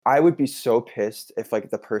I would be so pissed if like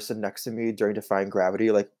the person next to me during Defying Gravity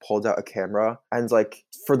like pulled out a camera and like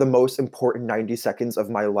for the most important 90 seconds of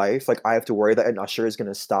my life, like I have to worry that an usher is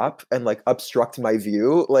gonna stop and like obstruct my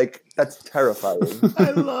view. Like that's terrifying. I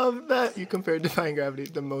love that you compared Defying Gravity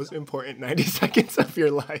to the most important 90 seconds of your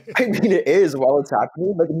life. I mean, it is while it's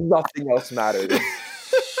happening, like nothing else matters.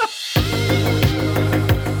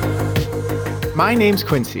 My name's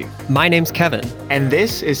Quincy. My name's Kevin. And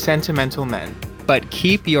this is Sentimental Men. But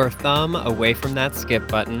keep your thumb away from that skip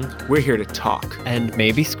button. We're here to talk. And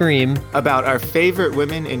maybe scream. About our favorite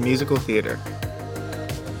women in musical theater.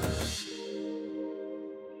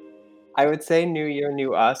 I would say new year,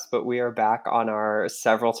 new us, but we are back on our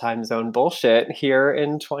several time zone bullshit here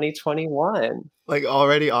in 2021. Like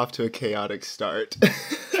already off to a chaotic start.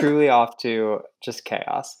 Truly off to just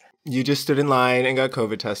chaos. You just stood in line and got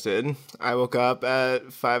COVID tested. I woke up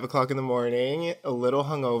at 5 o'clock in the morning, a little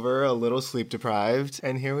hungover, a little sleep deprived,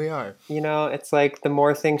 and here we are. You know, it's like the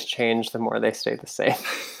more things change, the more they stay the same.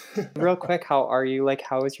 Real quick, how are you? Like,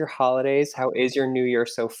 how is your holidays? How is your new year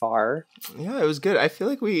so far? Yeah, it was good. I feel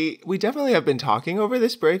like we definitely have been talking over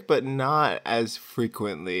this break, but not as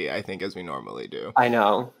frequently, I think, as we normally do. I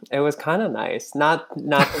know. It was kind of nice. Not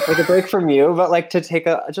to take a break from you, but like to take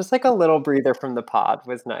just like a little breather from the pod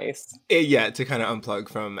was nice. Yeah, to kind of unplug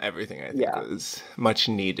from everything, I think was much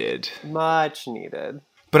needed. Much needed.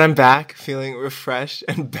 But I'm back, feeling refreshed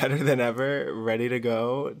and better than ever, ready to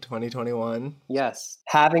go 2021. Yes,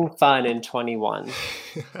 having fun in 21.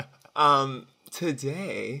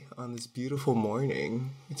 Today, on this beautiful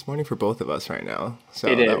morning, it's morning for both of us right now, so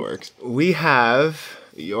it that is. Works. We have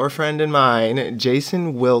your friend and mine,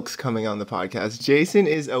 Jason Wilkes, coming on the podcast. Jason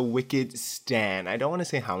is a Wicked stan. I don't want to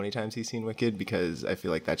say how many times he's seen Wicked because I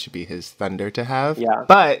feel like that should be his thunder to have. Yeah.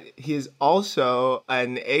 But he is also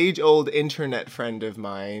an age-old internet friend of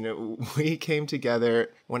mine. We came together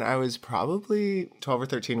when I was probably 12 or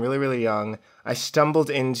 13, really, really young. I stumbled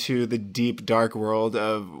into the deep, dark world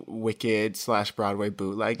of Wicked / Broadway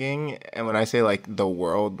bootlegging. And when I say, like, the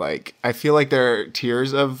world, like, I feel like there are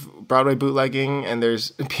tiers of Broadway bootlegging, and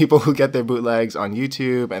there's people who get their bootlegs on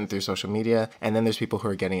YouTube and through social media, and then there's people who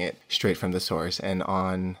are getting it straight from the source and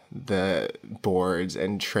on the boards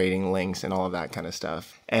and trading links and all of that kind of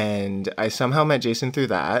stuff. And I somehow met Jason through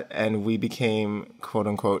that, and we became,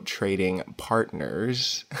 quote-unquote, trading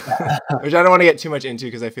partners, which I don't want to get too much into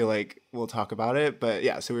because I feel like we'll talk about it. But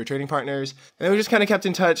yeah, so we were trading partners, and then we just kind of kept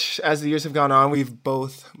in touch as the years have gone on. We've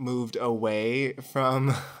both moved away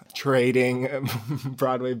from trading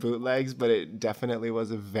Broadway bootlegs, but it definitely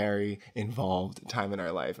was a very involved time in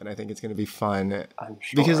our life, and I think it's going to be fun. I'm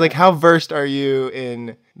sure. Because, like, how versed are you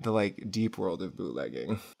in the, like, deep world of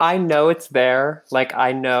bootlegging? I know it's there. Like,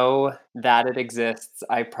 I know that it exists.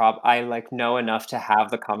 I like know enough to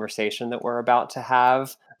have the conversation that we're about to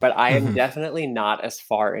have, but I am definitely not as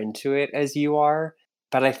far into it as you are.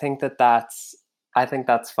 But I think that's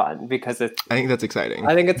fun because I think that's exciting.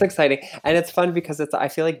 I think it's exciting. And it's fun because I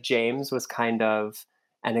feel like James was kind of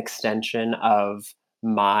an extension of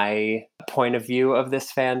my point of view of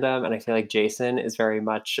this fandom. And I feel like Jason is very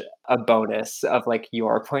much a bonus of like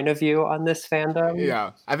your point of view on this fandom.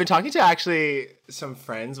 Yeah. I've been talking to actually some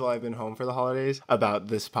friends while I've been home for the holidays about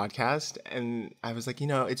this podcast. And I was like,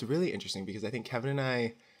 it's really interesting because I think Kevin and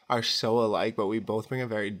I are so alike, but we both bring a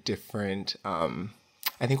very different, I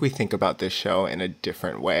think we think about this show in a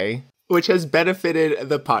different way, which has benefited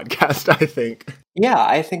the podcast, I think. Yeah,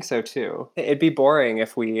 I think so too. It'd be boring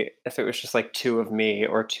if it was just like two of me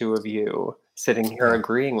or two of you sitting here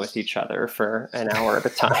agreeing with each other for an hour at a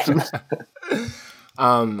time.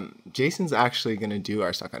 Jason's actually going to do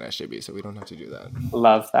our Stuck on SJB, so we don't have to do that.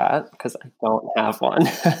 Love that, because I don't have one.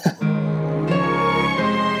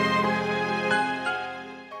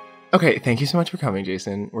 Okay, thank you so much for coming,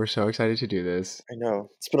 Jason. We're so excited to do this. I know.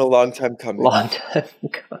 It's been a long time coming.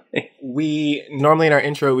 We normally in our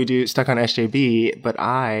intro we do Stuck on SJB, but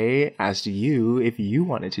I asked you if you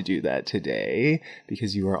wanted to do that today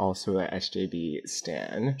because you are also a SJB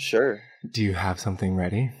stan. Sure. Do you have something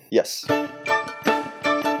ready? Yes.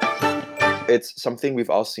 It's something we've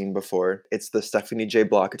all seen before. It's the Stephanie J.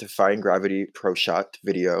 Block Defying Gravity Pro Shot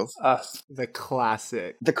video. The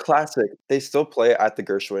classic. The classic. They still play it at the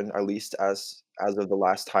Gershwin, at least as of the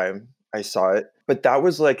last time I saw it. But that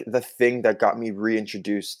was like the thing that got me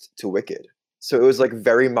reintroduced to Wicked. So it was like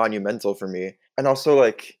very monumental for me. And also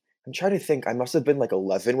like, I'm trying to think, I must have been like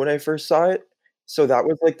 11 when I first saw it. So that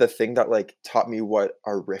was like the thing that like taught me what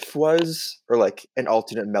a riff was, or like an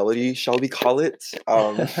alternate melody, shall we call it?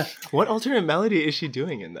 What alternate melody is she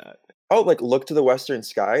doing in that? Oh, like Look to the Western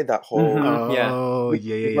Sky, that whole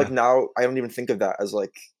yeah. Like now I don't even think of that as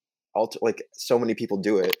like like so many people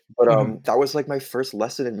do it. But that was like my first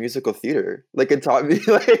lesson in musical theater. Like it taught me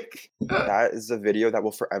like that is a video that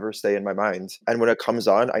will forever stay in my mind. And when it comes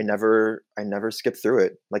on, I never skip through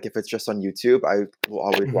it. Like if it's just on YouTube, I will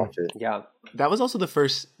always watch it. Yeah. That was also the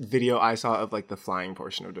first video I saw of like the flying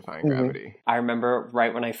portion of Defying Gravity. I remember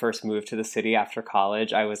right when I first moved to the city after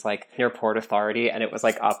college, I was like near Port Authority and it was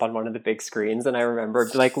like up on one of the big screens. And I remember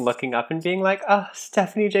like looking up and being like, oh,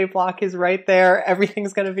 Stephanie J. Block is right there.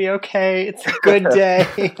 Everything's going to be okay. It's a good day.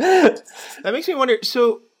 That makes me wonder.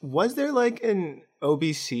 So was there like an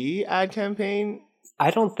OBC ad campaign? I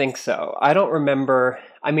don't think so. I don't remember.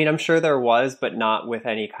 I mean, I'm sure there was, but not with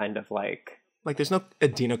any kind of like... Like there's no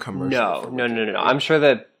Adina commercial. No. I'm sure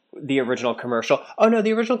that the original commercial... Oh no,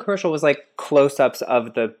 the original commercial was like close-ups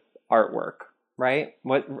of the artwork, right?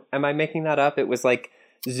 What am I making that up? It was like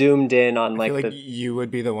zoomed in on like, I feel like you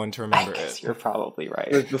would be the one to remember it. You're probably right.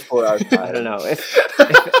 It was before our time. I don't know. If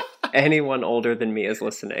anyone older than me is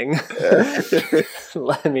listening,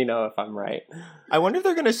 let me know if I'm right. I wonder if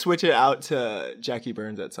they're going to switch it out to Jackie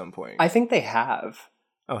Burns at some point. I think they have.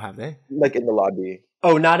 Oh, have they? Like in the lobby.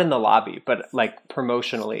 Oh, not in the lobby, but like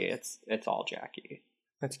promotionally, it's all Jackie.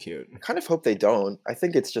 That's cute. I kind of hope they don't. I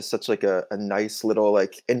think it's just such like a nice little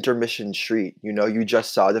like intermission treat. You know, you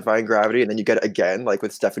just saw Defying Gravity and then you get it again, like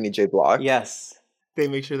with Stephanie J. Block. Yes. They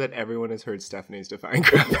make sure that everyone has heard Stephanie's Defying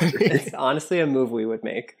Gravity. It's honestly a move we would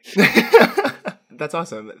make. That's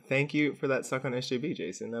awesome. Thank you for that suck on SJB,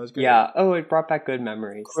 Jason. That was great. Yeah. Oh, it brought back good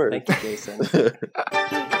memories. Of course. Thank you, Jason.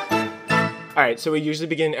 All right, so we usually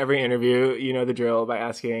begin every interview, you know the drill, by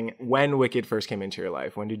asking when Wicked first came into your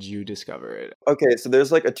life. When did you discover it? Okay, so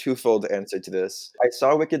there's like a twofold answer to this. I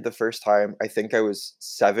saw Wicked the first time, I think I was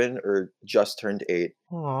 7 or just turned 8.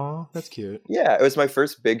 Aw, that's cute. Yeah, it was my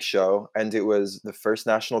first big show, and it was the first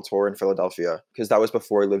national tour in Philadelphia, because that was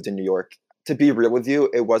before I lived in New York. To be real with you,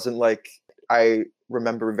 it wasn't like I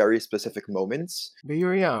remember very specific moments. But you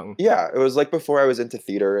were young. Yeah, it was like before I was into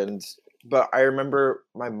theater, but I remember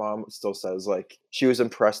my mom still says like she was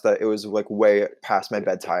impressed that it was like way past my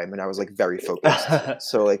bedtime and I was like very focused.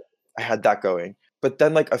 So like I had that going. But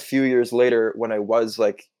then like a few years later when I was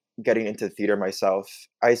like getting into theater myself,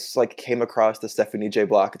 I like came across the Stephanie J.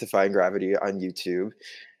 Block Defying Gravity on YouTube.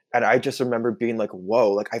 And I just remember being like,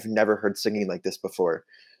 whoa, like I've never heard singing like this before.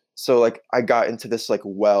 So like I got into this like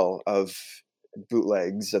well of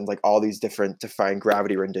bootlegs and like all these different Defying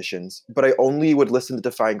Gravity renditions, but I only would listen to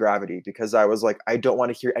Defying Gravity because I was like, I don't want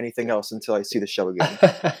to hear anything else until I see the show again.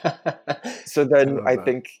 So then I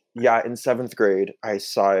think, yeah, in 7th grade, I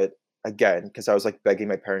saw it again because I was like begging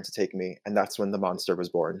my parents to take me, and that's when the monster was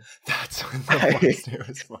born. That's when the monster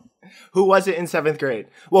was born. Who was it in 7th grade?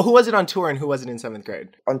 Well, who was it on tour and who was it in 7th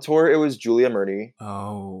grade? On tour, it was Julia Murney.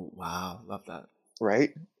 Oh, wow. Love that.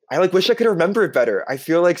 Right? I like wish I could remember it better. I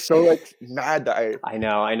feel like so like mad that I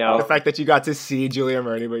know. The fact that you got to see Julia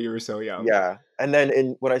Murney, but you were so young. Yeah. And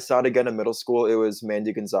then when I saw it again in middle school, it was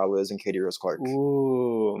Mandy Gonzalez and Katie Rose Clark.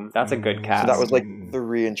 Ooh, that's a good cast. So that was like the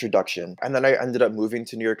reintroduction. And then I ended up moving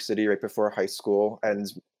to New York City right before high school.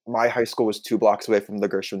 And my high school was 2 blocks away from the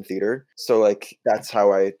Gershwin Theater. So like that's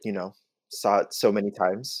how I, saw it so many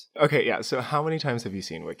times. Okay, yeah. So how many times have you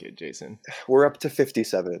seen Wicked, Jason? We're up to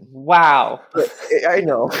 57. Wow. I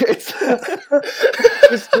know. It's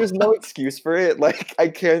there's no excuse for it. Like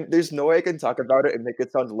there's no way I can talk about it and make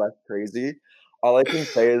it sound less crazy. All I can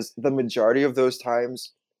say is the majority of those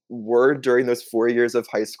times were during those 4 years of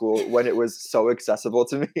high school when it was so accessible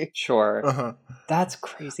to me. Sure. Uh-huh. That's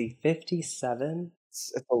crazy. 57?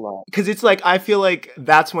 It's a lot. Because it's like, I feel like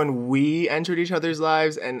that's when we entered each other's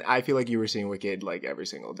lives, and I feel like you were seeing Wicked like every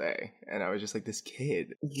single day. And I was just like, this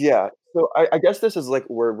kid. Yeah. So I guess this is like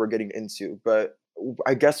where we're getting into, but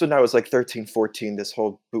I guess when I was like 13, 14, this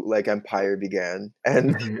whole bootleg empire began.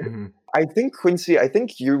 And I think Quincy,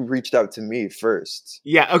 you reached out to me first.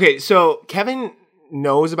 Yeah, okay. So Kevin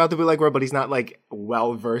knows about the bootleg world, but he's not like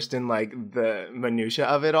well versed in like the minutia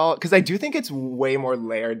of it all, because I do think it's way more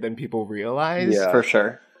layered than people realize. Yeah, for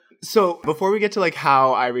sure. So before we get to like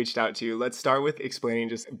how I reached out to you, let's start with explaining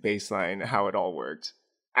just baseline how it all worked.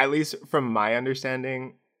 At least from my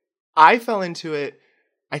understanding, I fell into it,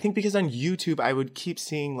 I think because on YouTube I would keep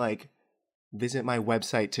seeing like visit my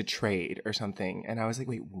website to trade or something, and I was like,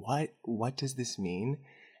 wait, what does this mean?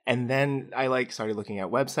 And then I like started looking at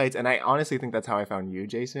websites, and I honestly think that's how I found you,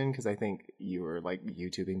 Jason, because I think you were like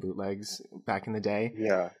YouTubing bootlegs back in the day.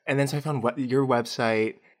 Yeah. And then so I found your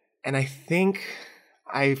website, and I think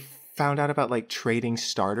I found out about like trading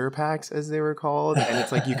starter packs, as they were called, and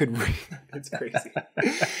it's like you could it's crazy.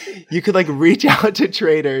 You could like reach out to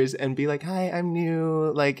traders and be like, "Hi, I'm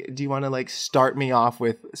new. Like, do you want to like start me off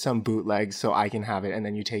with some bootlegs so I can have it?" And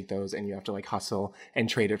then you take those and you have to like hustle and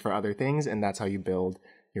trade it for other things, and that's how you build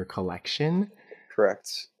your collection.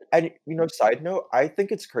 Correct. And side note, I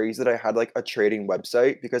think it's crazy that I had like a trading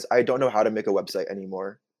website because I don't know how to make a website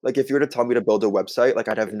anymore. Like if you were to tell me to build a website, like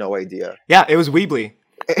I'd have no idea. Yeah, it was Weebly.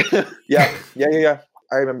 Yeah.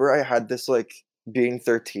 I remember I had this like being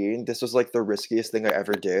 13, this was like the riskiest thing I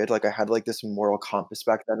ever did. Like I had like this moral compass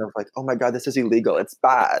back then of like, oh my God, this is illegal. It's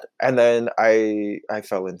bad. And then I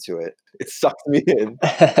fell into it. It sucked me in.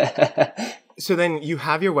 So then you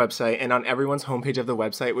have your website, and on everyone's homepage of the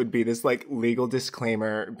website would be this like legal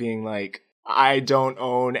disclaimer being like, I don't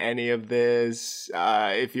own any of this.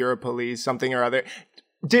 If you're a police, something or other.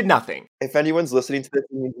 Did nothing. If anyone's listening to this,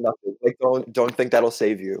 it means nothing. Like don't think that'll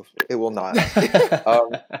save you. It will not.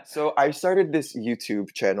 So I started this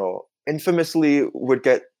YouTube channel. Infamously would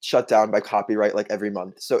get shut down by copyright like every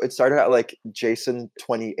month. So it started at like Jason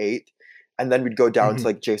 28, and then we'd go down to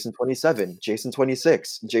like Jason 27, Jason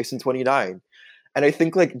 26, Jason 29. And I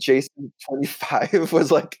think like Jason 25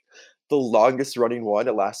 was like the longest running one.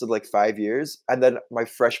 It lasted like 5 years. And then my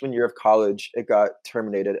freshman year of college, it got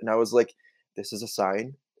terminated. And I was like, this is a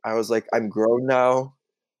sign. I was like, I'm grown now.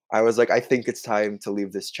 I was like, I think it's time to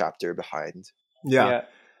leave this chapter behind. Yeah.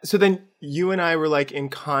 So then you and I were like in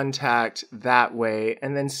contact that way.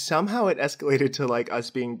 And then somehow it escalated to like us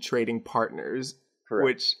being trading partners. Correct.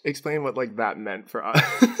 Which explain what like that meant for us.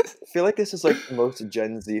 I feel like this is like the most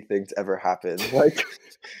Gen Z thing to ever happen. Like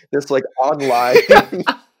this like online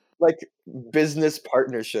like business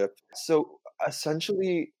partnership. So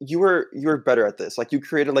essentially you were better at this. Like you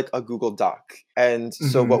created like a Google Doc. And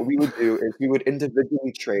so what we would do is we would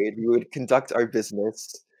individually trade, we would conduct our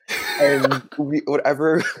business, and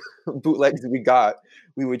whatever bootlegs we got,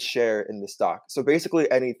 we would share in this doc. So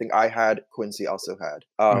basically anything I had, Quincy also had.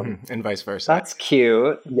 And vice versa. That's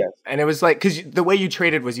cute. Yes. And it was like, because the way you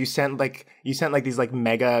traded was you sent like these like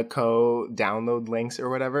mega download links or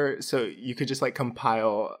whatever. So you could just like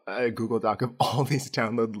compile a Google Doc of all these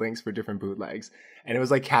download links for different bootlegs. And it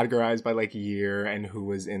was like categorized by like year and who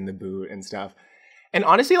was in the boot and stuff. And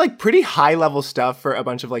honestly, like pretty high level stuff for a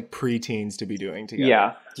bunch of like preteens to be doing together.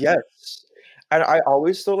 Yeah. Yes. And I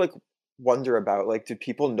always still like wonder about like, did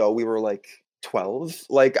people know we were like 12?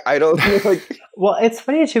 Like, I don't like. Well, it's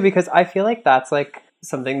funny too, because I feel like that's like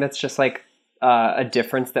something that's just like a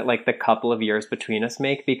difference that like the couple of years between us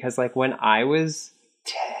make, because like when I was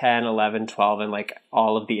 10, 11, 12 and like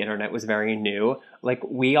all of the internet was very new, like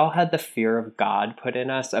we all had the fear of God put in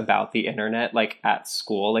us about the internet. Like at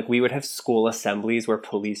school, like we would have school assemblies where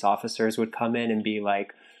police officers would come in and be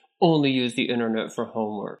like, only use the internet for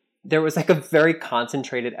homework. There was like a very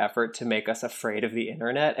concentrated effort to make us afraid of the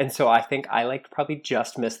internet. And so I think I like probably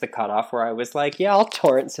just missed the cutoff where I was like, yeah, I'll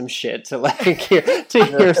torrent some shit to like hear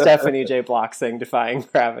Stephanie J. Block sing Defying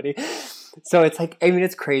Gravity. So it's like, I mean,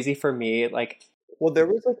 it's crazy for me. Like, well, there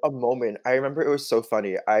was like a moment, I remember it was so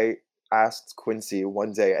funny. I asked Quincy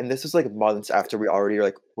one day, and this was like months after we already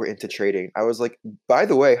like were into trading. I was like, by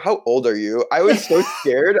the way, how old are you? I was so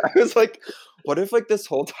scared. I was like, what if like this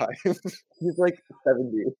whole time he's like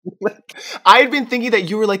 70? I had been thinking that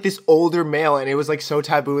you were like this older male, and it was like so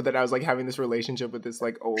taboo that I was like having this relationship with this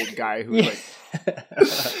like old guy who was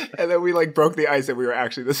like, and then we like broke the ice and we were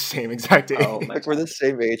actually the same exact age. Oh, like we're the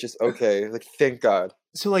same age. It's okay. Like thank God.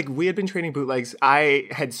 So like we had been trading bootlegs. I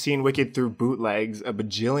had seen Wicked through bootlegs a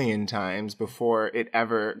bajillion times before it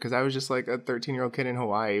ever, because I was just like a 13-year-old kid in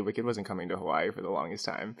Hawaii. Wicked wasn't coming to Hawaii for the longest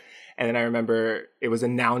time. And then I remember it was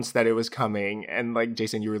announced that it was coming, and like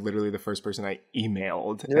Jason, you were literally the first person I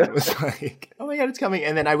emailed. Yeah. And it was like, oh my God, it's coming.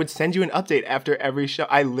 And then I would send you an update after every show.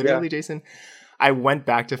 I literally, Jason, I went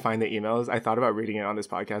back to find the emails. I thought about reading it on this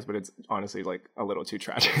podcast, but it's honestly like a little too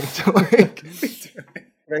tragic to like.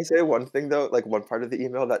 Can I say one thing though? Like one part of the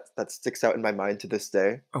email that sticks out in my mind to this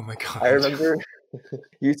day. Oh my God. I remember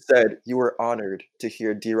you said you were honored to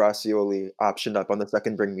hear DeRoscioli optioned up on the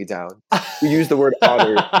second Bring Me Down. You used the word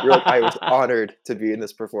honored. You're like, I was honored to be in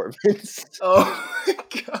this performance. Oh my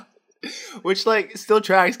God. Which like still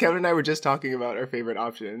tracks. Kevin and I were just talking about our favorite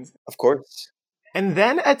options. Of course. And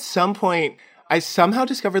then at some point, I somehow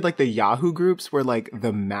discovered like the Yahoo groups where like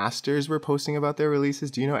the masters were posting about their releases.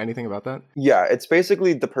 Do you know anything about that? Yeah, it's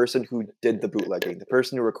basically the person who did the bootlegging, the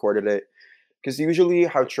person who recorded it. Because usually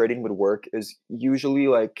how trading would work is usually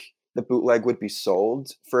like the bootleg would be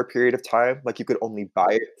sold for a period of time. Like you could only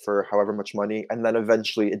buy it for however much money, and then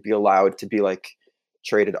eventually it'd be allowed to be like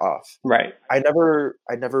traded off. Right. I never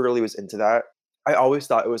really was into that. I always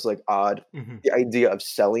thought it was like odd. Mm-hmm. The idea of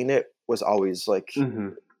selling it was always like Mm-hmm.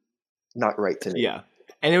 not right to me. Yeah.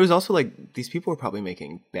 And it was also like these people were probably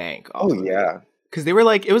making bank off Oh of it. yeah. Because they were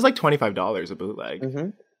like, it was like $25 a bootleg. Mm-hmm.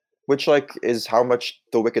 Which like is how much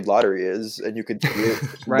the Wicked Lottery is, and you could see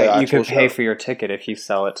it. Right, you could pay show. for your ticket if you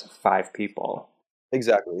sell it to 5 people.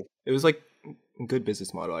 Exactly. It was like a good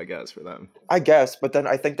business model, I guess, for them. I guess, but then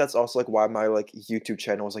I think that's also like why my like YouTube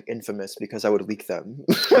channel was like infamous, because I would leak them.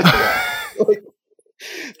 Like,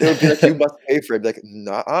 they would be like, "You must pay for it." I'd be like,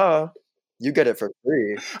 "Nah, you get it for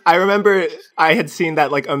free." I remember I had seen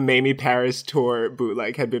that like a Mamie Paris tour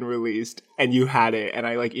bootleg had been released and you had it, and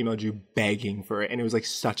I like emailed you begging for it, and it was like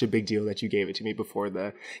such a big deal that you gave it to me before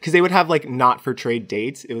because they would have like not for trade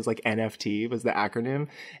dates. It was like NFT was the acronym,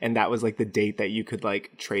 and that was like the date that you could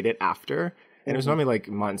like trade it after, and it was normally like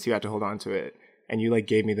months you had to hold on to it. And you like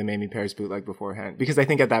gave me the Mamie Paris bootleg beforehand, because I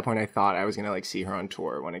think at that point I thought I was gonna like see her on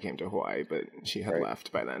tour when I came to Hawaii, but she had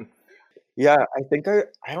left by then. Yeah, I think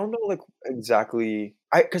I don't know like exactly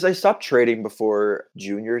because I stopped trading before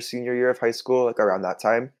senior year of high school, like around that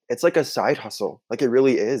time. It's like a side hustle. Like it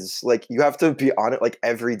really is. Like you have to be on it like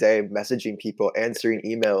every day, messaging people, answering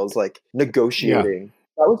emails, like negotiating.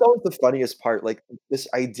 That was always the funniest part, like this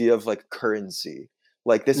idea of like currency.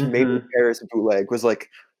 Like this Mamie Paris bootleg was like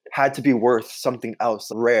had to be worth something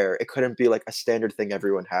else rare. It couldn't be like a standard thing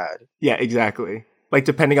everyone had. Yeah, exactly. Like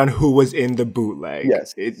depending on who was in the bootleg,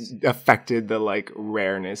 yes, it affected the like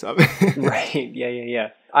rareness of it. Right. Yeah.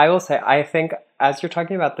 I will say, I think as you're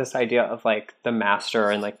talking about this idea of like the master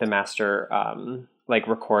and like the master like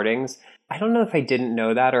recordings, I don't know if I didn't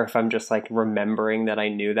know that or if I'm just like remembering that I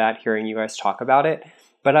knew that hearing you guys talk about it.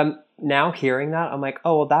 But I'm now hearing that, I'm like,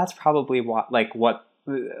 oh, well, that's probably what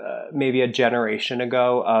maybe a generation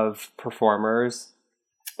ago of performers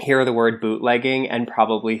hear the word bootlegging and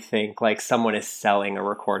probably think like someone is selling a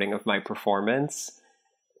recording of my performance,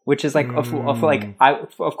 which is like of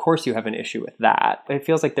course you have an issue with that. It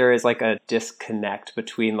feels like there is like a disconnect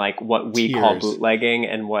between like what we call bootlegging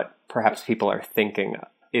and what perhaps people are thinking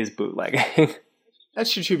is bootlegging.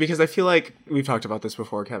 That's true, because I feel like we've talked about this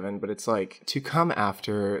before, Kevin, but it's like to come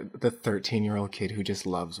after the 13-year-old kid who just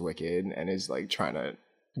loves Wicked and is like trying to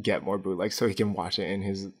get more bootlegs so he can watch it in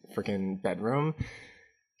his freaking bedroom,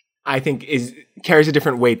 I think carries a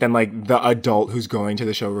different weight than like the adult who's going to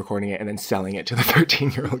the show, recording it, and then selling it to the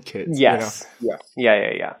 13-year-old kids. Yes. You know?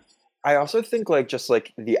 Yeah. I also think like just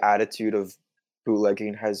like the attitude of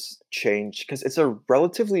bootlegging has changed, because it's a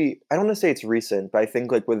relatively, I don't want to say it's recent, but I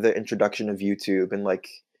think like with the introduction of YouTube and like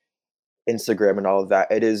Instagram and all of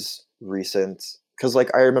that, it is recent. Because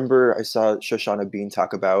like I remember I saw Shoshana Bean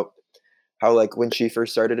talk about how like when she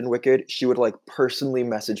first started in Wicked, she would like personally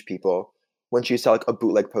message people when she saw like a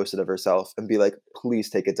bootleg posted of herself and be like, please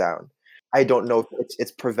take it down. I don't know if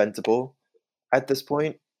it's preventable at this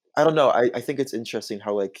point. I don't know. I think it's interesting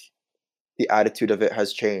how like the attitude of it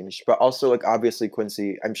has changed, but also like obviously,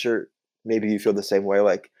 Quincy, I'm sure maybe you feel the same way.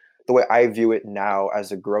 Like the way I view it now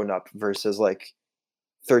as a grown up versus like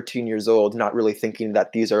 13 years old, not really thinking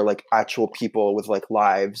that these are like actual people with like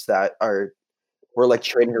lives that were like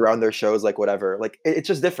trading around their shows, like whatever. Like it's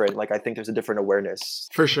just different. Like I think there's a different awareness.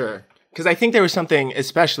 For sure. Because I think there was something,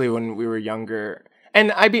 especially when we were younger,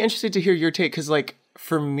 and I'd be interested to hear your take, because like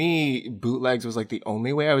for me, bootlegs was like the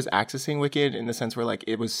only way I was accessing Wicked, in the sense where like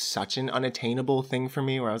it was such an unattainable thing for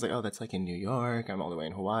me, where I was like, oh, that's like in New York, I'm all the way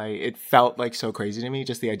in Hawaii. It felt like so crazy to me,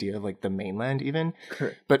 just the idea of like the mainland even.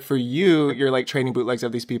 But for you, you're like trading bootlegs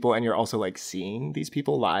of these people, and you're also like seeing these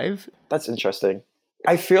people live. That's interesting.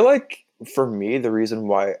 I feel like for me, the reason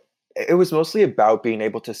why it was mostly about being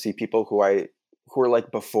able to see people who were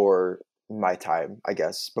like before my time, I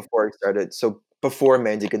guess, before I started. So before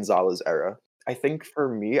Mandy Gonzalez era. I think for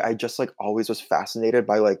me, I just like always was fascinated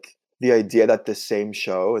by like the idea that the same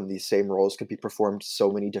show and these same roles could be performed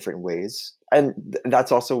so many different ways. And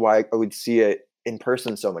that's also why I would see it in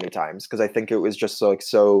person so many times, because I think it was just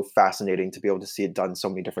so fascinating to be able to see it done so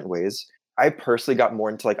many different ways. I personally got more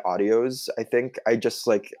into like audios. I think I just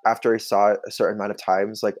like after I saw it a certain amount of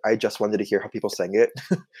times, like I just wanted to hear how people sang it.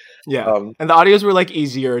 Yeah. And the audios were like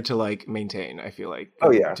easier to like maintain, I feel like.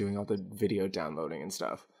 Oh yeah. Doing all the video downloading and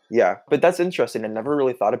stuff. Yeah, but that's interesting. I never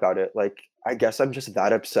really thought about it. Like, I guess I'm just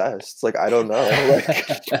that obsessed. Like, I don't know.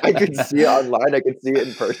 Like, I could see it online. I could see it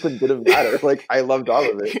in person. Didn't matter. Like, I loved all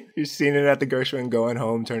of it. You've seen it at the Gershwin, going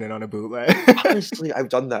home, turning on a bootleg. Honestly, I've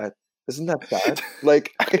done that. Isn't that sad?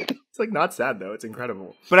 Like, it's like not sad though. It's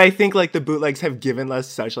incredible. But I think like the bootlegs have given us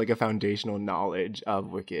such like a foundational knowledge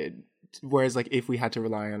of Wicked. Whereas, like, if we had to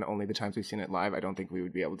rely on only the times we've seen it live, I don't think we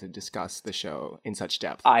would be able to discuss the show in such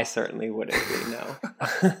depth. I certainly wouldn't be,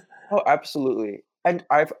 no. Oh, absolutely. And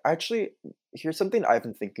I've actually, Here's something I've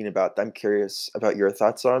been thinking about that I'm curious about your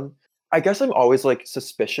thoughts on. I guess I'm always like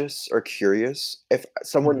suspicious or curious if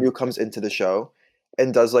someone Mhm. new comes into the show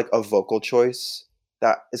and does like a vocal choice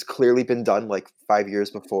that has clearly been done like 5 years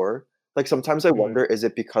before. Like sometimes I Mm. wonder, is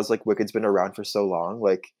it because like Wicked's been around for so long?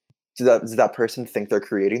 Like, does that person think they're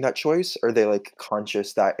creating that choice? Or are they like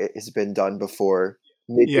conscious that it has been done before,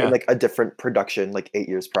 maybe in Yeah. like a different production like 8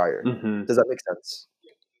 years prior? Hmm. Does that make sense?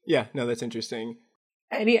 Yeah. No, that's interesting.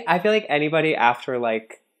 I feel like anybody after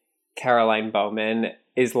like Caroline Bowman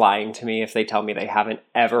is lying to me if they tell me they haven't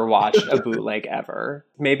ever watched a bootleg ever.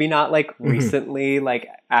 Maybe not like Mhm. recently, like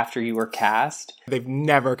after you were cast. They've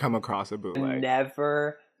never come across a bootleg.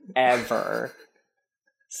 Never, ever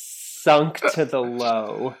sunk to the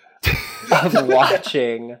low of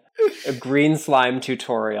watching a green slime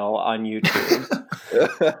tutorial on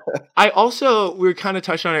YouTube. I also, we kind of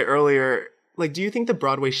touched on it earlier. Like, do you think the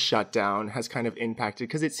Broadway shutdown has kind of impacted?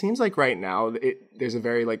 Because it seems like right now there's a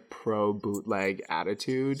very like pro bootleg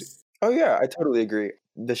attitude. Oh yeah, I totally agree.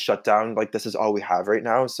 The shutdown, like this is all we have right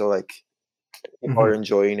now, so like people are Mhm.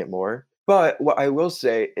 enjoying it more. But what I will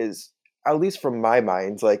say is, at least from my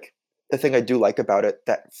mind, like the thing I do like about it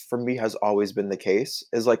that for me has always been the case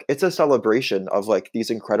is like it's a celebration of like these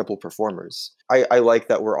incredible performers. I like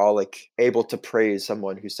that we're all like able to praise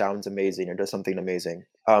someone who sounds amazing or does something amazing.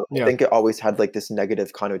 I Yeah. think it always had like this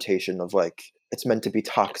negative connotation of like it's meant to be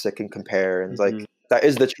toxic and compare, and like Mhm. that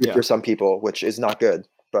is the truth Yeah. for some people, which is not good.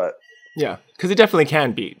 But Yeah. Because it definitely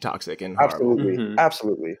can be toxic and horrible. absolutely, Mhm.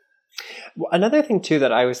 absolutely. Well, another thing too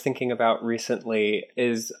that I was thinking about recently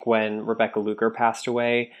is when Rebecca Luker passed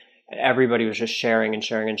away. Everybody was just sharing and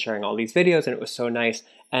sharing and sharing all these videos, and it was so nice.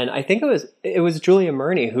 And I think it was Julia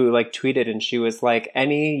Murney who like tweeted, and she was like,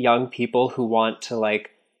 any young people who want to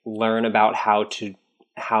like learn about how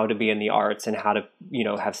to be in the arts and how to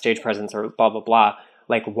have stage presence or blah blah blah,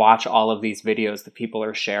 like watch all of these videos that people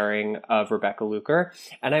are sharing of Rebecca Luker.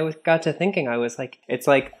 And got to thinking, I was like, it's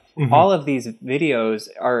like Mhm. all of these videos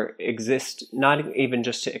exist not even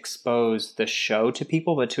just to expose the show to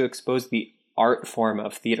people, but to expose the art form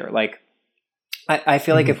of theater. Like I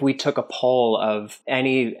feel like Mhm. if we took a poll of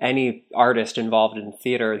any artist involved in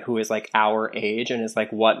theater who is like our age and is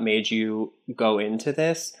like, what made you go into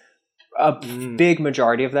this? A Mm. big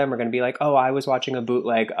majority of them are going to be like, oh, I was watching a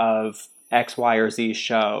bootleg of X, Y, or Z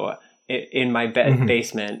show in my Mhm.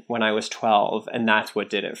 basement when I was 12, and that's what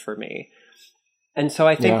did it for me. And so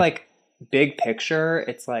I think Yeah. like big picture,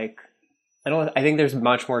 it's like I think there's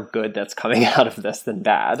much more good that's coming out of this than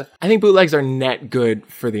bad. I think bootlegs are net good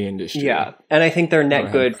for the industry. Yeah. And I think they're Go net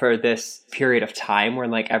ahead. good for this period of time when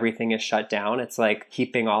like everything is shut down. It's like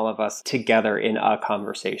keeping all of us together in a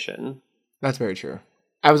conversation. That's very true.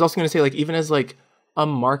 I was also going to say, like, even as like a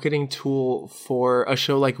marketing tool for a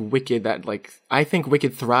show like Wicked, that like I think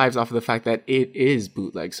Wicked thrives off of the fact that it is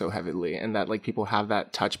bootleg so heavily, and that like people have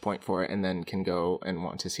that touch point for it and then can go and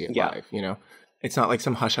want to see it Yeah. live. You know, it's not like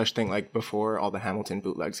some hush hush thing like before all the Hamilton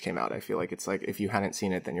bootlegs came out. I feel like it's like if you hadn't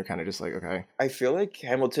seen it, then you're kind of just like, okay. I feel like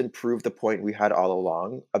Hamilton proved the point we had all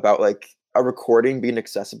along about like a recording being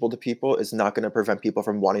accessible to people is not going to prevent people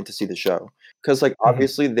from wanting to see the show. Because like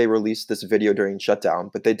obviously they released this video during shutdown,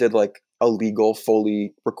 but they did like a legal,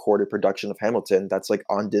 fully recorded production of Hamilton that's like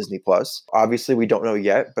on Disney Plus. Obviously we don't know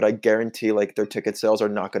yet, but I guarantee like their ticket sales are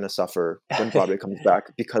not going to suffer when Broadway comes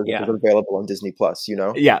back because Yeah. it is available on Disney Plus, you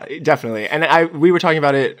know? Yeah, definitely. And we were talking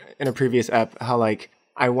about it in a previous ep, how like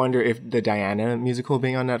I wonder if the Diana musical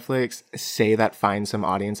being on Netflix, say that finds some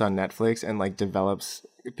audience on Netflix and like develops,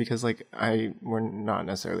 because like we're not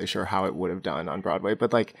necessarily sure how it would have done on Broadway,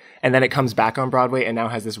 but like, and then it comes back on Broadway and now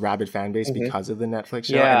has this rabid fan base Mhm. because of the Netflix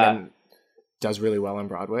show, Yeah. and then does really well on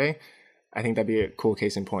Broadway. I think that'd be a cool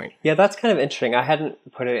case in point. Yeah, that's kind of interesting. I hadn't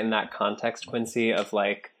put it in that context, Quincy, of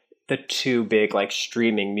like the two big like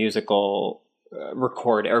streaming musical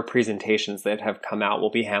record or presentations that have come out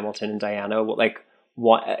will be Hamilton and Diana, like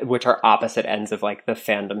which are opposite ends of like the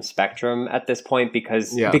fandom spectrum at this point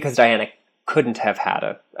because Yeah. Diana couldn't have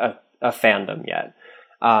had a fandom yet.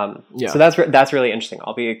 Yeah. So that's really interesting.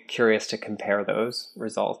 I'll be curious to compare those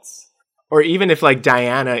results. Or even if like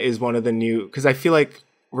Diana is one of the new, because I feel like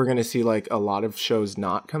we're going to see like a lot of shows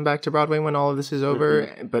not come back to Broadway when all of this is over.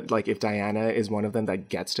 But like if Diana is one of them that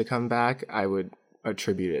gets to come back, I would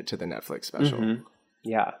attribute it to the Netflix special. Mhm.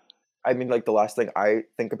 Yeah. I mean, like the last thing I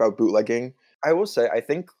think about bootlegging, I will say, I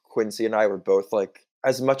think Quincy and I were both like,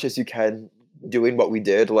 as much as you can, doing what we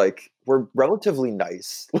did, like we're relatively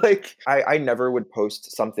nice. Like I never would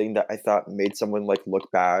post something that I thought made someone like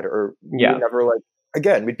look bad, or we Yeah. would never like,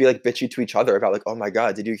 again, we'd be like bitchy to each other about like, oh my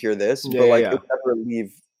God, did you hear this? Yeah, But like yeah. it would never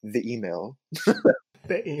leave the email.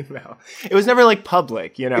 the email. It was never like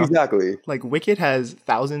public, you know? Exactly. Like Wicked has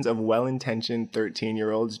thousands of well-intentioned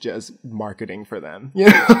 13-year-olds just marketing for them. You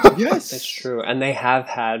know? Yes. It's true. And they have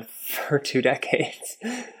had for 2 decades.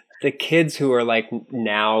 The kids who are like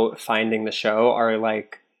now finding the show are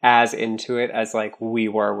like as into it as like we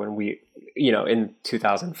were when we, you know, in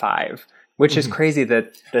 2005, which is crazy,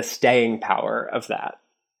 that the staying power of that.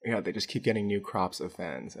 Yeah, they just keep getting new crops of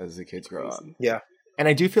fans as the kids grow up. Yeah. And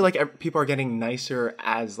I do feel like people are getting nicer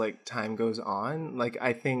as like time goes on. Like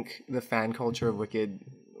I think the fan culture of Wicked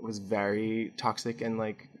was very toxic and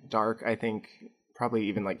like dark. I think probably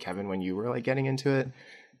even like Kevin when you were like getting into it.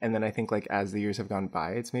 And then I think like as the years have gone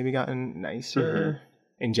by, it's maybe gotten nicer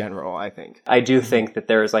in general, I think. I do think that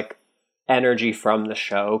there's like energy from the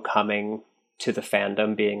show coming to the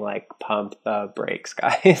fandom being like, pump the brakes,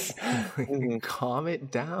 guys. Calm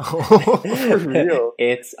it down. For real.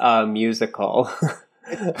 It's a musical.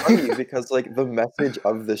 It's funny because like the message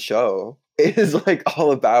of the show is like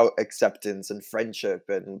all about acceptance and friendship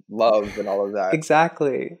and love and all of that.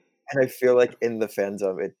 Exactly. And I feel like in the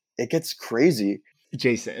fandom, it gets crazy.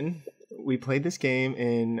 Jason, we played this game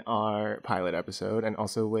in our pilot episode and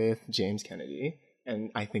also with James Kennedy.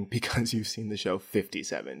 And I think because you've seen the show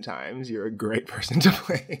 57 times, you're a great person to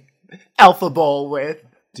play Alpha Bowl with.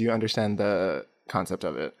 Do you understand the concept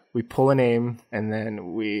of it? We pull a name and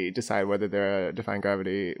then we decide whether they're a Defying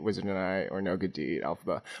Gravity, Wizard and I, or No Good Deed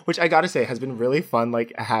Elphaba, which I gotta say has been really fun,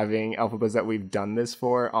 like having Elphabas that we've done this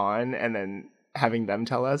for on and then having them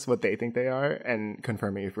tell us what they think they are and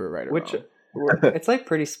confirming if we're right or wrong. It's like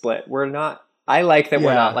pretty split. I like that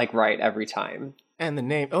we're not like right every time. And the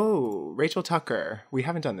name, Rachel Tucker. We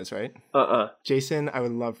haven't done this, right? Jason, I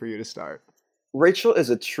would love for you to start. Rachel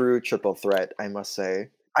is a true triple threat, I must say.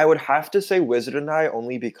 I would have to say Wizard and I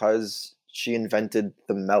only because she invented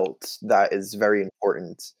the melt. That is very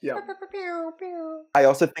important. Yeah. I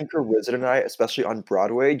also think her Wizard and I, especially on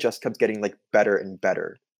Broadway, just kept getting like better and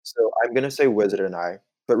better. So I'm going to say Wizard and I,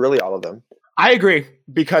 but really all of them. I agree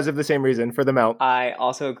because of the same reason for the melt. I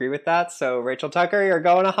also agree with that. So Rachel Tucker, you're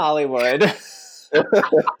going to Hollywood.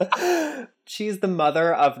 She's the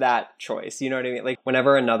mother of that choice. You know what I mean? Like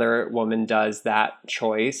whenever another woman does that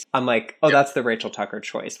choice, I'm like, oh, that's the Rachel Tucker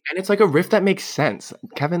choice. And it's like a riff that makes sense.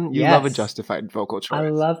 Kevin, you love a justified vocal choice. I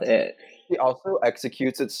love it. She also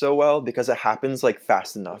executes it so well because it happens like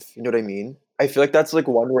fast enough. You know what I mean? I feel like that's like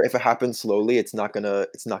one where if it happens slowly, it's not gonna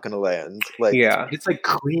land. Like it's like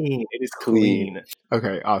clean. It is clean.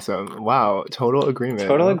 Okay, awesome. Wow, total agreement.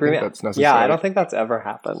 Total agreement. That's necessary. Yeah, I don't think that's ever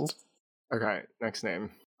happened. Okay, next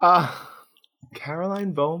name.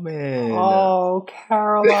 Caroline Bowman. Oh,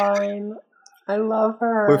 Caroline. I love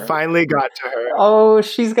her. We finally got to her. Oh,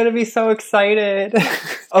 she's going to be so excited.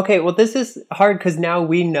 Okay, well, this is hard because now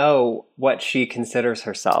we know what she considers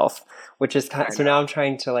herself, which is kind of, so now I'm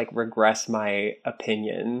trying to like regress my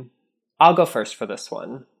opinion. I'll go first for this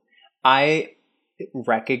one. I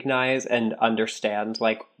recognize and understand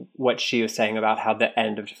like what she was saying about how the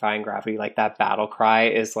end of Defying Gravity, like that battle cry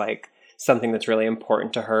is like something that's really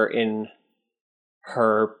important to her in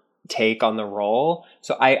her take on the role.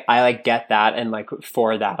 So I like get that, and like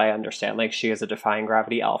for that I understand like she is a Defying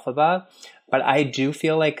Gravity Elphaba, but I do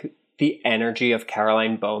feel like the energy of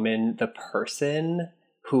Caroline Bowman, the person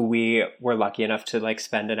who we were lucky enough to like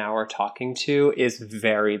spend an hour talking to, is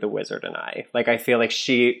very the Wizard and I. Like I feel like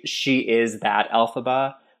she is that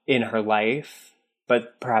Elphaba in her life,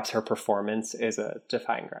 but perhaps her performance is a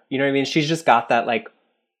Defying Gravity. You know what I mean? She's just got that like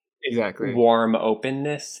exactly warm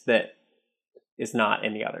openness that is not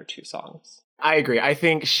in the other two songs. I agree. I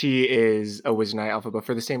think she is a Wizard and I Elphaba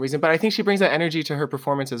for the same reason, but I think she brings that energy to her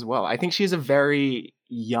performance as well. I think she's a very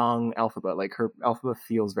young Elphaba. Like her Elphaba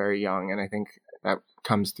feels very young, and I think that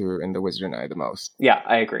comes through in the Wizard and I the most. Yeah,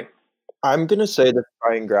 I agree. I'm gonna say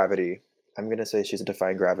Defying Gravity. I'm gonna say she's a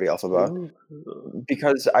Defying Gravity Elphaba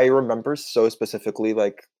because I remember so specifically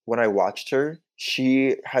like when I watched her,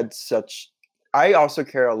 she had such. I also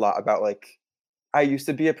care a lot about like. I used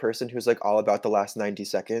to be a person who's like all about the last 90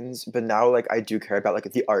 seconds, but now like I do care about like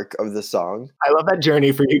the arc of the song. I love that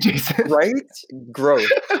journey for you, Jason. Right? Growth.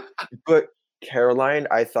 But Caroline,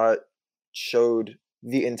 I thought, showed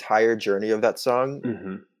the entire journey of that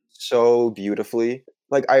song so beautifully.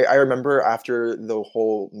 Like I remember after the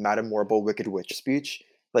whole Madame Morrible Wicked Witch speech,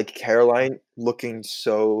 like Caroline looking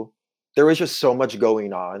so there was just so much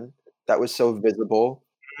going on that was so visible.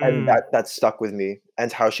 And that stuck with me,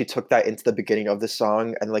 and how she took that into the beginning of the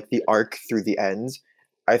song and like the arc through the end.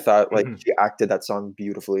 I thought like she acted that song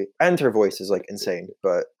beautifully, and her voice is like insane.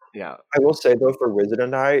 But yeah, I will say though, for Wizard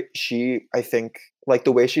and I think like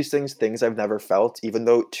the way she sings Things I've Never Felt, even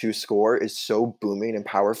though To Score is so booming and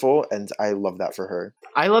powerful, and I love that for her.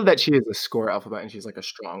 I love that she is a score alphabet and she's like a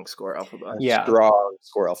strong score alphabet. Yeah. Strong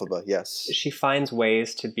score alphabet, yes. She finds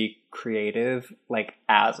ways to be creative, like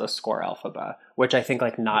as a score alphabet, which I think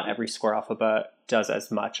like not every score alphabet does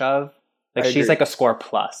as much of. Like I she's agree. like a score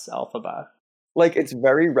plus alphabet. Like, it's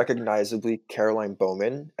very recognizably Caroline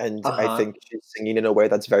Bowman, and I Uh-huh. think she's singing in a way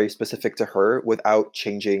that's very specific to her without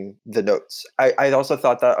changing the notes. I also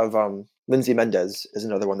thought that of Lindsay Mendez is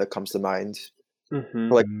another one that comes to mind.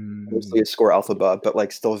 Mm-hmm. Like, mostly a score alphabet, but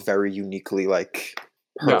like still very uniquely like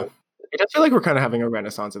her. Yeah. It does feel like we're kind of having a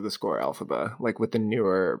renaissance of the score alphabet, like with the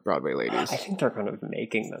newer Broadway ladies. I think they're kind of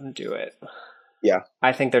making them do it. Yeah.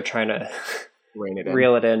 I think they're trying to Rein it in.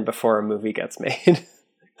 reel it in before a movie gets made.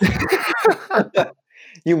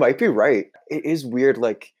 You might be right. It is weird.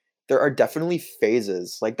 Like, there are definitely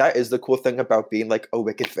phases. Like, that is the cool thing about being like a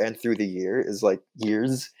Wicked fan through the years.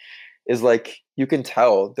 Is like you can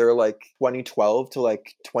tell they're like 2012 to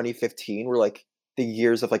like 2015 were like the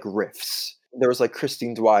years of like riffs. There was like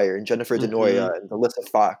Christine Dwyer and Jennifer Denoya and Alyssa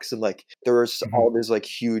Fox, and like there was all these like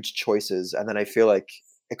huge choices. And then I feel like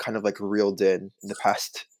it kind of like reeled in the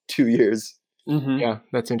past 2 years. Mm-hmm. Yeah,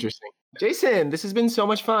 that's interesting. Jason, this has been so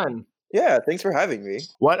much fun. Yeah, thanks for having me.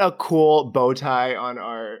 What a cool bow tie on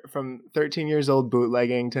our from 13 years old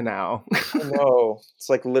bootlegging to now. No, it's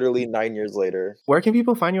like literally 9 years later. Where can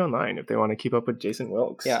people find you online if they want to keep up with Jason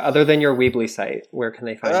Wilkes? Yeah, other than your Weebly site, where can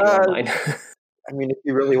they find you online? I mean, if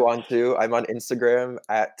you really want to, I'm on Instagram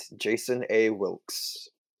at Jason A. Wilkes.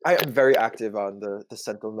 I am very active on the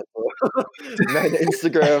sentimental men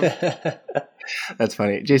Instagram. That's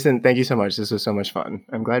funny. Jason, thank you so much. This was so much fun.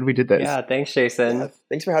 I'm glad we did this. Yeah, thanks, Jason. Yeah,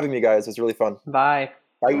 thanks for having me, guys. It was really fun. Bye.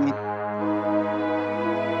 Bye.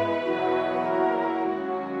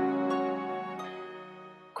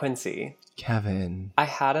 Quincy, Kevin. I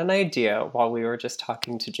had an idea while we were just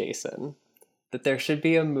talking to Jason that there should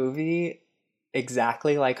be a movie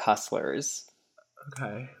exactly like Hustlers,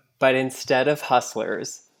 Okay. but instead of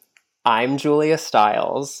Hustlers, I'm Julia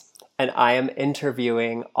Stiles, and I am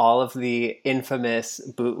interviewing all of the infamous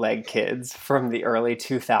bootleg kids from the early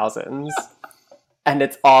 2000s. And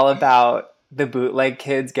it's all about the bootleg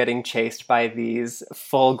kids getting chased by these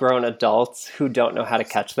full-grown adults who don't know how to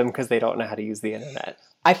catch them because they don't know how to use the internet.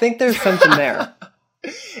 I think there's something there.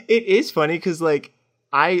 It is funny because, like,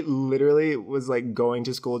 I literally was, like, going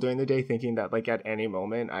to school during the day thinking that, like, at any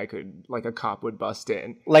moment I could, like, a cop would bust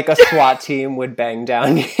in. Like a SWAT team would bang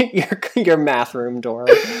down your math room door.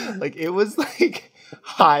 Like, it was, like,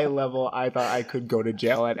 high level. I thought I could go to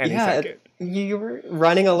jail at any second. You were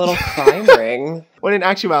running a little crime ring. When in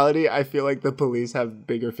actuality, I feel like the police have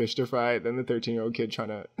bigger fish to fry than the 13-year-old kid trying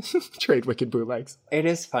to trade wicked bootlegs. It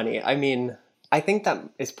is funny. I mean, I think that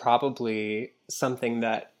is probably something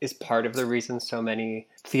that is part of the reason so many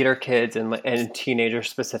theater kids and teenagers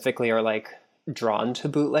specifically are like drawn to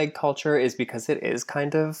bootleg culture, is because it is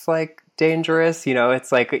kind of like dangerous. You know,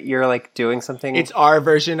 it's like you're like doing something. It's our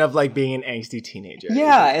version of like being an angsty teenager.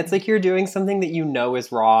 Yeah, it's like you're doing something that you know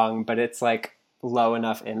is wrong, but it's like low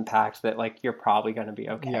enough impact that like you're probably going to be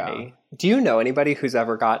okay. Yeah. Do you know anybody who's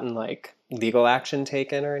ever gotten like legal action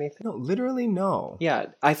taken or anything? No, literally no. Yeah,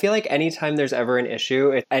 I feel like anytime there's ever an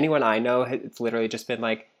issue, anyone I know, it's literally just been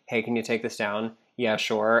like, hey, can you take this down? Yeah,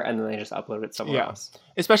 sure. And then they just upload it somewhere else.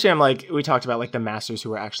 Especially, I'm like, we talked about like the masters who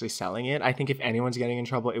were actually selling it. I think if anyone's getting in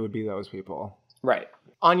trouble, it would be those people. Right.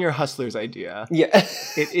 On your Hustlers idea. Yeah.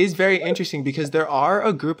 It is very interesting because there are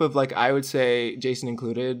a group of like, I would say, Jason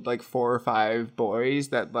included, like 4 or 5 boys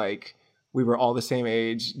that like, we were all the same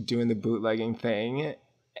age doing the bootlegging thing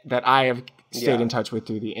that I have stayed in touch with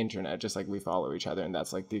through the internet. Just like we follow each other and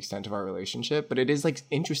that's like the extent of our relationship. But it is like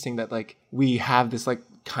interesting that like we have this like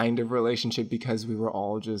kind of relationship because we were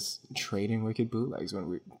all just trading wicked bootlegs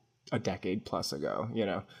a decade plus ago, you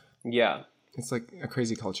know? Yeah. It's like a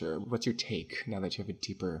crazy culture. What's your take now that you have a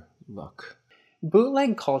deeper look?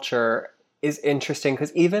 Bootleg culture is interesting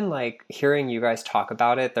because even like hearing you guys talk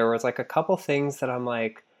about it, there was like a couple things that I'm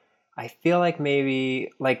like, I feel like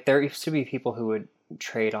maybe like there used to be people who would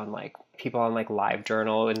trade on like people on like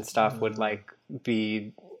LiveJournal and stuff would like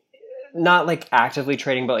be not like actively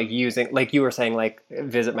trading, but like using, like you were saying, like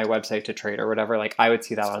visit my website to trade or whatever. Like I would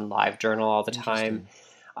see that on LiveJournal all the time.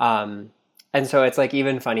 And so it's like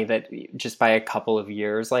even funny that just by a couple of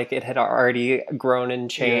years, like it had already grown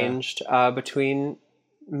and changed between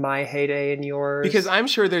my heyday and yours. Because I'm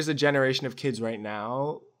sure there's a generation of kids right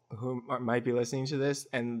now who might be listening to this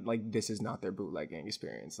and like this is not their bootlegging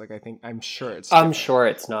experience. Like I'm sure it's I'm sure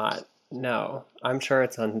it's not. No, I'm sure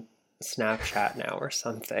it's on Snapchat now or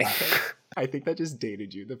something. I think that just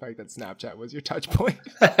dated you, the fact that Snapchat was your touch point.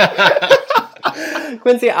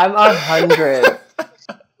 Quincy, I'm 100.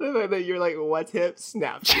 the fact that you're like, what's hip?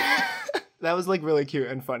 Snapchat. That was like really cute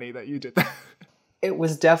and funny that you did that. It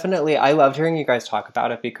was definitely, I loved hearing you guys talk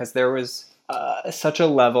about it because there was such a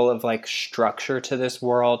level of like structure to this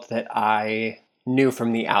world that I knew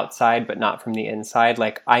from the outside, but not from the inside.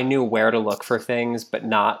 Like I knew where to look for things, but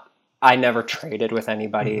I never traded with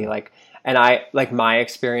anybody. Like, and I, like my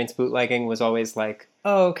experience bootlegging was always like,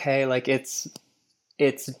 oh, okay, like it's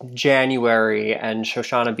January and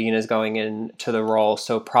Shoshana Bean is going into the role.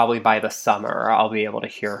 So probably by the summer, I'll be able to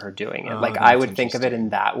hear her doing it. Like I would think of it in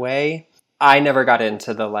that way. I never got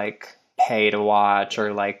into the like pay to watch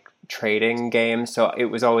or like trading games. So it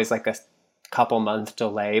was always like a couple month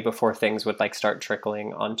delay before things would like start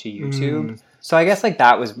trickling onto YouTube. So I guess like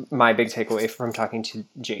that was my big takeaway from talking to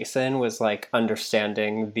Jason was like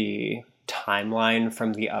understanding the timeline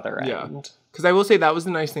from the other end. Because I will say that was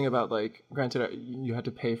the nice thing about like, granted you had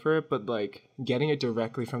to pay for it, but like getting it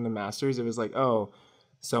directly from the masters, it was like, oh,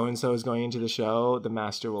 so-and-so is going into the show, the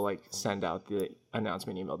master will like send out the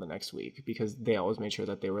announcement email the next week because they always made sure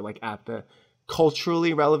that they were like at the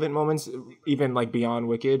culturally relevant moments, even like beyond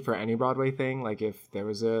Wicked for any Broadway thing. Like if there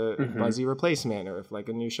was a buzzy replacement or if like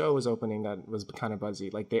a new show was opening that was kind of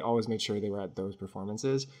buzzy, like they always made sure they were at those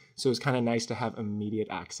performances. So it was kind of nice to have immediate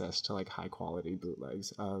access to like high quality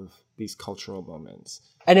bootlegs of these cultural moments.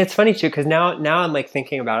 And it's funny too, because now I'm like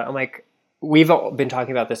thinking about it. I'm like, we've been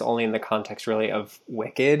talking about this only in the context really of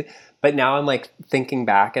Wicked, but now I'm like thinking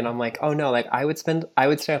back and I'm like, oh no, like I would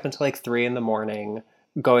stay up until like 3 a.m.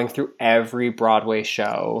 going through every Broadway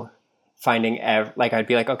show, finding like I'd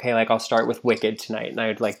be like, okay, like I'll start with Wicked tonight, and I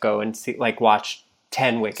would like go and see like watch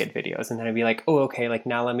 10 Wicked videos, and then I'd be like, oh okay, like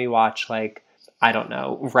now let me watch like I don't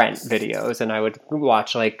know, Rent videos, and I would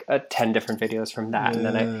watch like 10 different videos from that,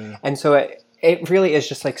 and so it really is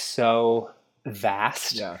just like so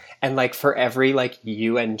vast. And like for every like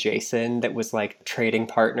you and Jason that was like trading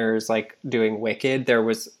partners like doing Wicked, there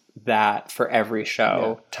was that for every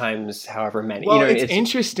show times however many. Well, it's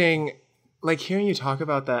interesting like hearing you talk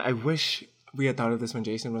about that. I wish we had thought of this when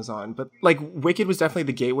Jason was on, but like Wicked was definitely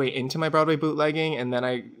the gateway into my Broadway bootlegging, and then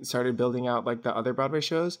I started building out like the other Broadway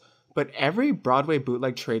shows. But every Broadway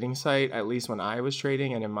bootleg trading site, at least when I was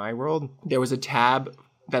trading and in my world, there was a tab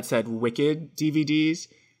that said Wicked DVDs,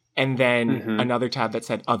 and then another tab that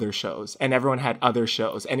said other shows, and everyone had other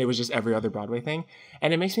shows, and it was just every other Broadway thing.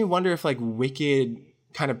 And it makes me wonder if like Wicked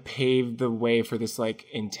kind of paved the way for this like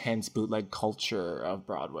intense bootleg culture of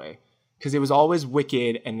Broadway, because it was always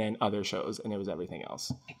Wicked and then other shows, and it was everything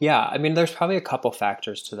else. Yeah, I mean, there's probably a couple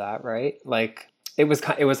factors to that, right? Like it was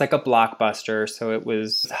like a blockbuster, so it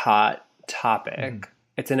was hot topic.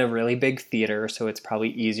 It's in a really big theater, so it's probably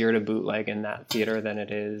easier to bootleg in that theater than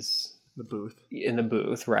it is in the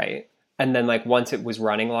booth, right? And then like once it was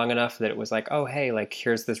running long enough that it was like, oh hey, like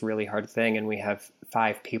here's this really hard thing, and we have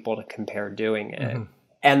 5 people to compare doing it.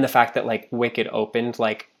 And the fact that like Wicked opened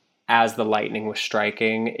like as the lightning was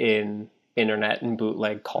striking in internet and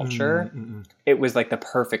bootleg culture, it was like the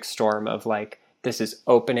perfect storm of like, this is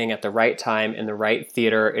opening at the right time in the right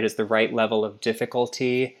theater. It is the right level of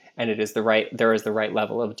difficulty, and there is the right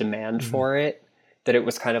level of demand for it, that it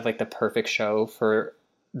was kind of like the perfect show for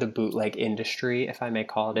the bootleg industry, if I may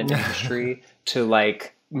call it an industry, to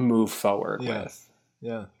like move forward with.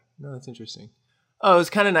 Yeah. No, that's interesting. Oh, it was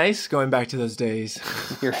kind of nice going back to those days.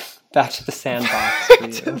 You're back to the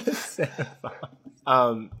sandbox.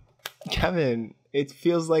 Kevin, it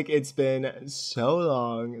feels like it's been so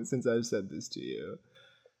long since I've said this to you.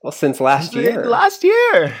 Well, since last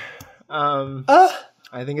year.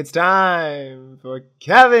 I think it's time for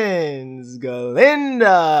Kevin's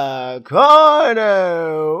Glinda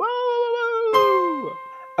Corner. Woo!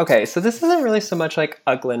 Okay, so this isn't really so much like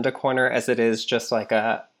a Glinda Corner as it is just like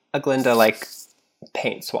a Glinda like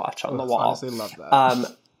paint swatch on the wall. I honestly love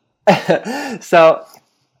that. So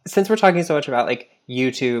since we're talking so much about like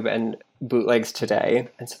YouTube and bootlegs today,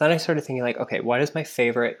 and so then I started thinking like, okay, what is my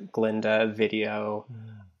favorite Glinda video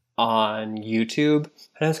on YouTube?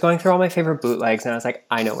 And I was going through all my favorite bootlegs, and I was like,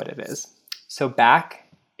 I know what it is. So back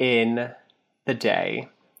in the day,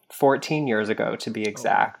 14 years ago to be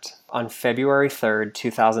exact, on February 3rd,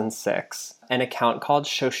 2006, an account called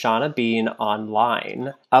Shoshana Bean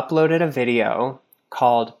Online uploaded a video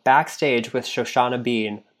called Backstage with Shoshana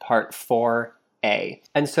Bean Part 4A.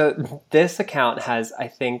 And so this account has, I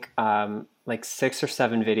think, like 6 or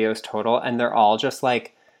 7 videos total, and they're all just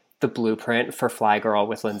like the blueprint for Fly Girl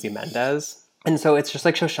with Lindsay Mendez. And so it's just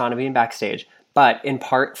like Shoshana Bean backstage. But in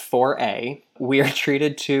Part 4A, we are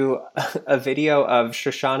treated to a video of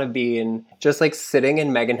Shoshana Bean just like sitting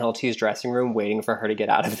in Megan Hilty's dressing room waiting for her to get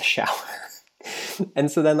out of the shower.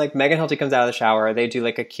 And so then like Megan Hilty comes out of the shower. They do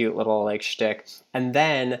like a cute little like shtick. And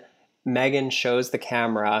then Megan shows the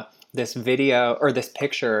camera this video or this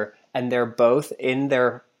picture, and they're both in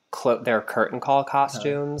their curtain call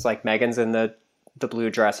costumes. Like Megan's in the blue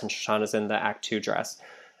dress and Shoshana's in the Act 2 dress.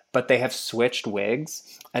 But they have switched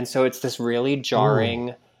wigs. And so it's this really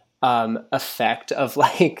jarring effect of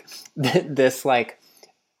like this like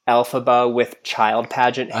Elphaba with child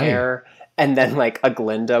pageant hair and then like a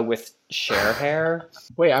Glinda with Cher hair.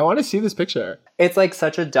 Wait, I want to see this picture. It's like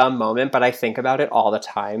such a dumb moment, but I think about it all the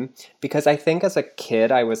time because I think as a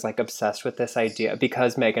kid I was like obsessed with this idea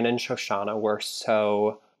because Megan and Shoshana were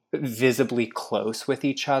so visibly close with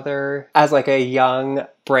each other. As like a young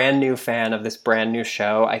brand new fan of this brand new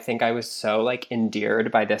show, I think I was so like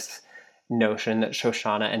endeared by this notion that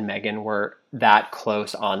Shoshana and Megan were that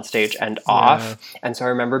close on stage and off. And so I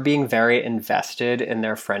remember being very invested in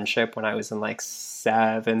their friendship when I was in like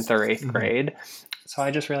 7th or 8th grade. So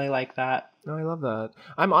I just really like that. No, I love that.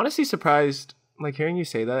 I'm honestly surprised, like hearing you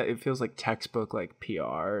say that, it feels like textbook like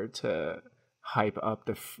PR to hype up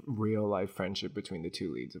the real life friendship between the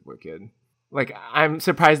two leads of Wicked. Like I'm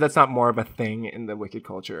surprised that's not more of a thing in the Wicked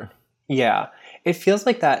culture. Yeah, it feels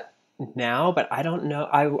like that now, but I don't know.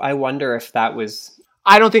 I wonder if that was...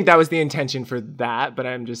 I don't think that was the intention for that, but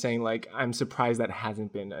I'm just saying like I'm surprised that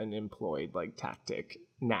hasn't been an employed like tactic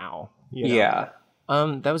now. You know? Yeah.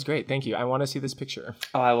 That was great. Thank you. I want to see this picture.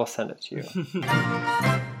 Oh, I will send it to you.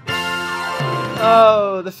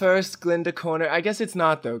 Oh, the first Glinda corner. I guess it's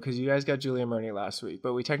not though, because you guys got Julia Murney last week,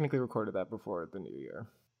 but we technically recorded that before the new year.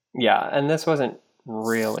 Yeah, and this wasn't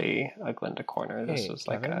really a Glinda corner. This was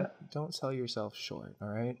Kevin, like a... Don't sell yourself short, all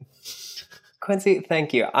right? Quincy,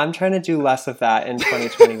 thank you. I'm trying to do less of that in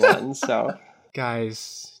 2021, so...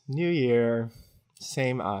 Guys, new year,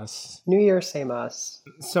 same us. New year, same us.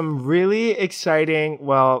 Some really exciting,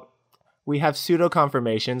 well, we have pseudo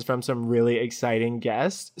confirmations from some really exciting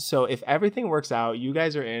guests. So if everything works out, you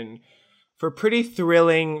guys are in for a pretty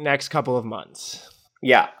thrilling next couple of months.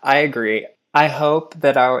 Yeah, I agree. I hope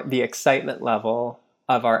that the excitement level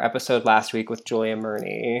of our episode last week with Julia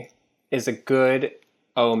Murney is a good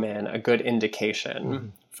omen, a good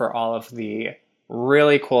indication for all of the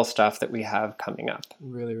really cool stuff that we have coming up.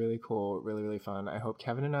 Really, really cool. Really, really fun. I hope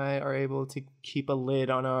Kevin and I are able to keep a lid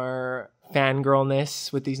on our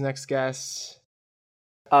fangirlness with these next guests.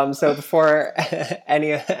 So before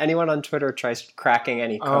anyone on Twitter tries cracking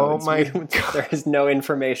any codes, there is no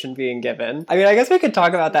information being given. I mean, I guess we could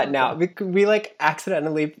talk about that now. We like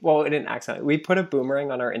accidentally, well, we didn't accidentally. We put a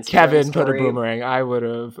boomerang on our Instagram Kevin story. put a boomerang. I would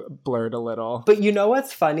have blurred a little. But you know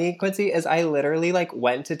what's funny, Quincy, is I literally like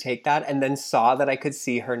went to take that and then saw that I could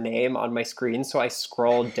see her name on my screen. So I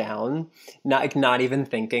scrolled down, not even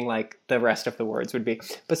thinking like the rest of the words would be.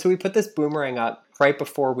 But so we put this boomerang up right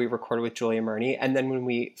before we recorded with Julia Murney. And then when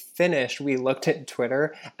we finished, we looked at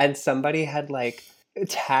Twitter and somebody had like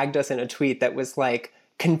tagged us in a tweet that was like,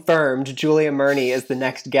 confirmed Julia Murney is the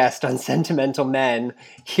next guest on Sentimental Men.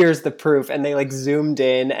 Here's the proof. And they like zoomed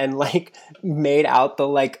in and like made out the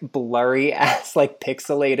like blurry ass like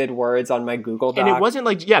pixelated words on my Google Doc. And it wasn't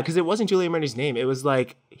like, yeah, because it wasn't Julia Murney's name. It was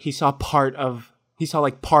like, he saw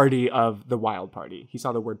like party of the Wild Party. He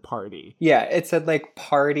saw the word party. Yeah, it said like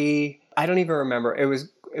party. I don't even remember. It was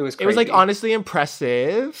crazy. It was like honestly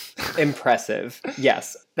impressive. Impressive.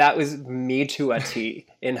 Yes. That was me to a T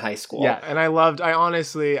in high school. Yeah. And I was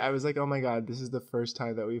like, oh my God, this is the first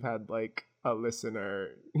time that we've had like a listener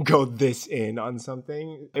go this in on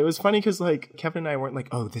something. It was funny because like Kevin and I weren't like,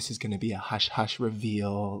 oh, this is going to be a hush hush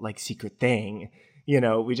reveal, like secret thing. You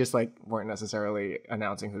know, we just like weren't necessarily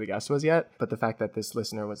announcing who the guest was yet. But the fact that this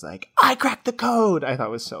listener was like, I cracked the code, I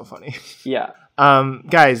thought was so funny. Yeah.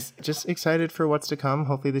 Guys, just excited for what's to come.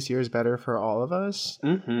 Hopefully this year is better for all of us.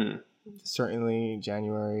 Mm-hmm. Certainly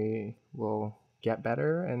January will get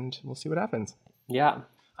better and we'll see what happens. Yeah.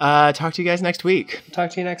 Talk to you guys next week. Talk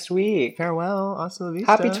to you next week. Farewell. Hasta la vista.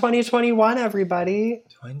 Happy 2021, everybody.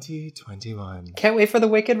 2021. Can't wait for the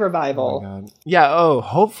Wicked revival. Oh my God. Yeah. Oh,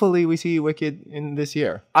 hopefully we see Wicked in this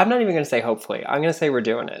year. I'm not even going to say hopefully. I'm going to say we're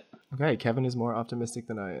doing it. Okay. Kevin is more optimistic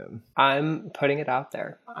than I am. I'm putting it out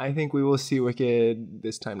there. I think we will see Wicked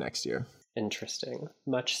this time next year. Interesting.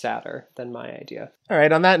 Much sadder than my idea. All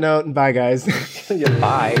right. On that note, bye, guys. Yeah,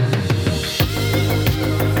 bye.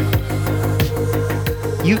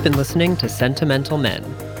 You've been listening to Sentimental Men.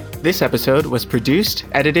 This episode was produced,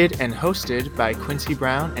 edited, and hosted by Quincy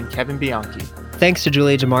Brown and Kevin Bianchi. Thanks to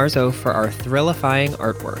Julie DiMarzo for our thrilifying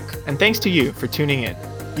artwork. And thanks to you for tuning in.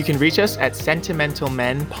 You can reach us at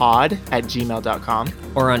sentimentalmenpod@gmail.com.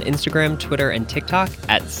 Or on Instagram, Twitter, and TikTok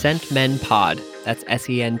at SentMenPod. That's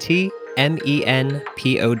SentMenPod.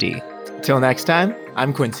 Till next time,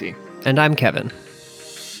 I'm Quincy. And I'm Kevin.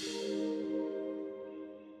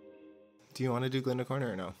 Do you want to do Glinda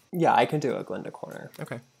Corner or no? Yeah, I can do a Glinda Corner.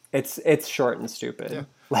 Okay. It's short and stupid. Yeah.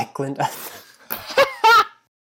 Like Glinda.